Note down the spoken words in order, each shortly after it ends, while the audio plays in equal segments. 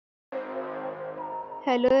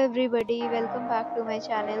Hello everybody, welcome back to my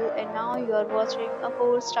channel and now you are watching a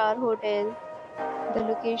 4-star hotel. The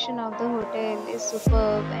location of the hotel is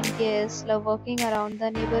superb and guests love walking around the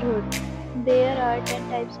neighborhood. There are 10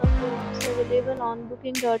 types of rooms available on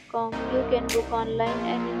booking.com. You can book online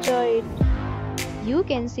and enjoy it. You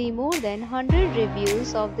can see more than 100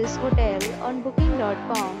 reviews of this hotel on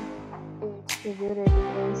booking.com. Its review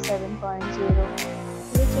rating is 7.0,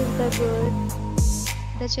 which is the good.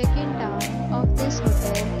 The check-in time of this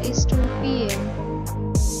hotel is 2 p.m.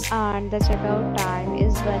 and the check-out time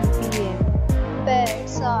is 1 p.m.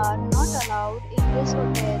 Pets are not allowed in this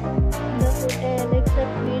hotel. The hotel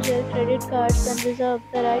accepts major credit cards and reserves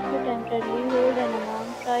the right to temporarily hold an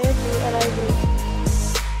amount prior to arrival.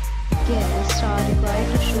 Guests are required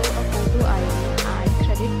to show a photo ID and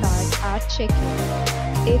credit card at check-in.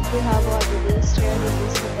 If you have already stayed in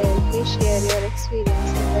this hotel, please share your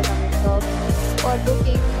experience in the comment box. For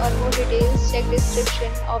booking or more details, check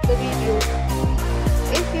description of the video.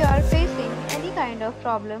 If you are facing any kind of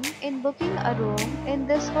problem in booking a room in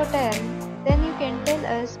this hotel, then you can tell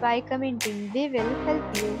us by commenting. We will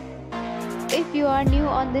help you. If you are new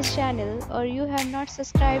on this channel or you have not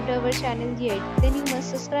subscribed our channel yet, then you must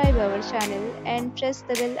subscribe our channel and press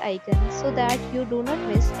the bell icon so that you do not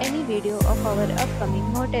miss any video of our upcoming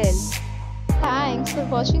hotel. Thanks for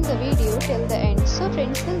watching the video till the end. So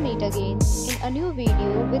friends, will meet again in a new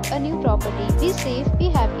video with a new property. Be safe, be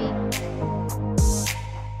happy.